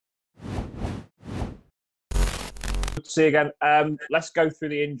Good to see you again. Let's go through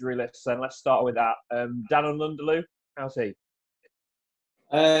the injury list then. Let's start with that. Dan Lundaloo, how's he?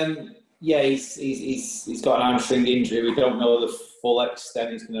 Yeah, he's got an hamstring injury. We don't know the full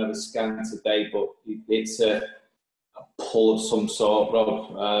extent. He's going to have a scan today, but it's a pull of some sort,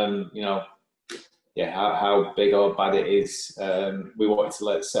 Rob. How big or bad it is. We wanted to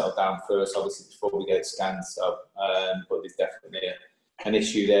let it settle down first, obviously, before we get it scanned. So, but there's definitely an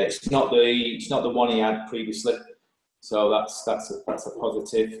issue there. It's not the one he had previously, so that's a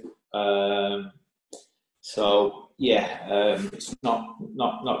positive. It's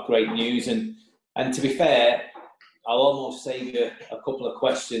not great news. And to be fair, I'll almost save you a couple of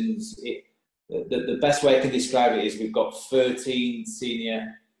questions. The best way I can describe it is we've got 13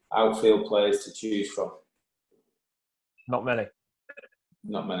 senior outfield players to choose from. Not many.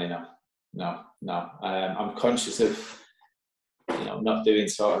 Not many, no. I'm conscious of not doing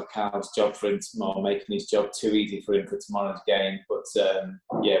sort of Carl's job for him tomorrow, making his job too easy for him for tomorrow's game. But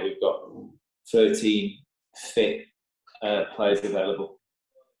we've got 13 fit players available.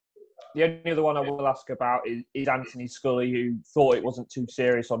 The only other one I will ask about is Anthony Scully, who thought it wasn't too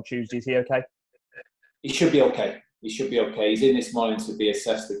serious on Tuesday. Is he okay? He should be okay. He's in this morning to be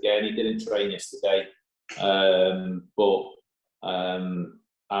assessed again. He didn't train yesterday,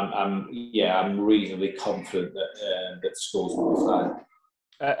 I'm reasonably confident that Sculls will be fine.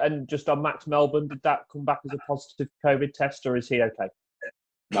 And just on Max Melbourne, did that come back as a positive COVID test, or is he okay?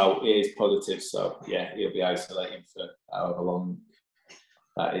 No, it is positive. So yeah, he'll be isolating for however long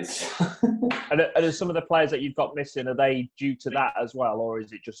that is. And are some of the players that you've got missing, are they due to that as well, or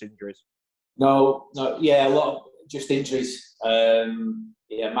is it just injuries? No, a lot of just injuries.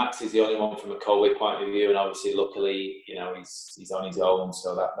 Max is the only one from a COVID point of view, and obviously, luckily, he's on his own,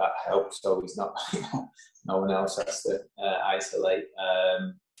 so that helps. So he's not, no one else has to isolate.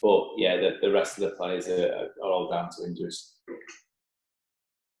 The rest of the players are all down to injuries.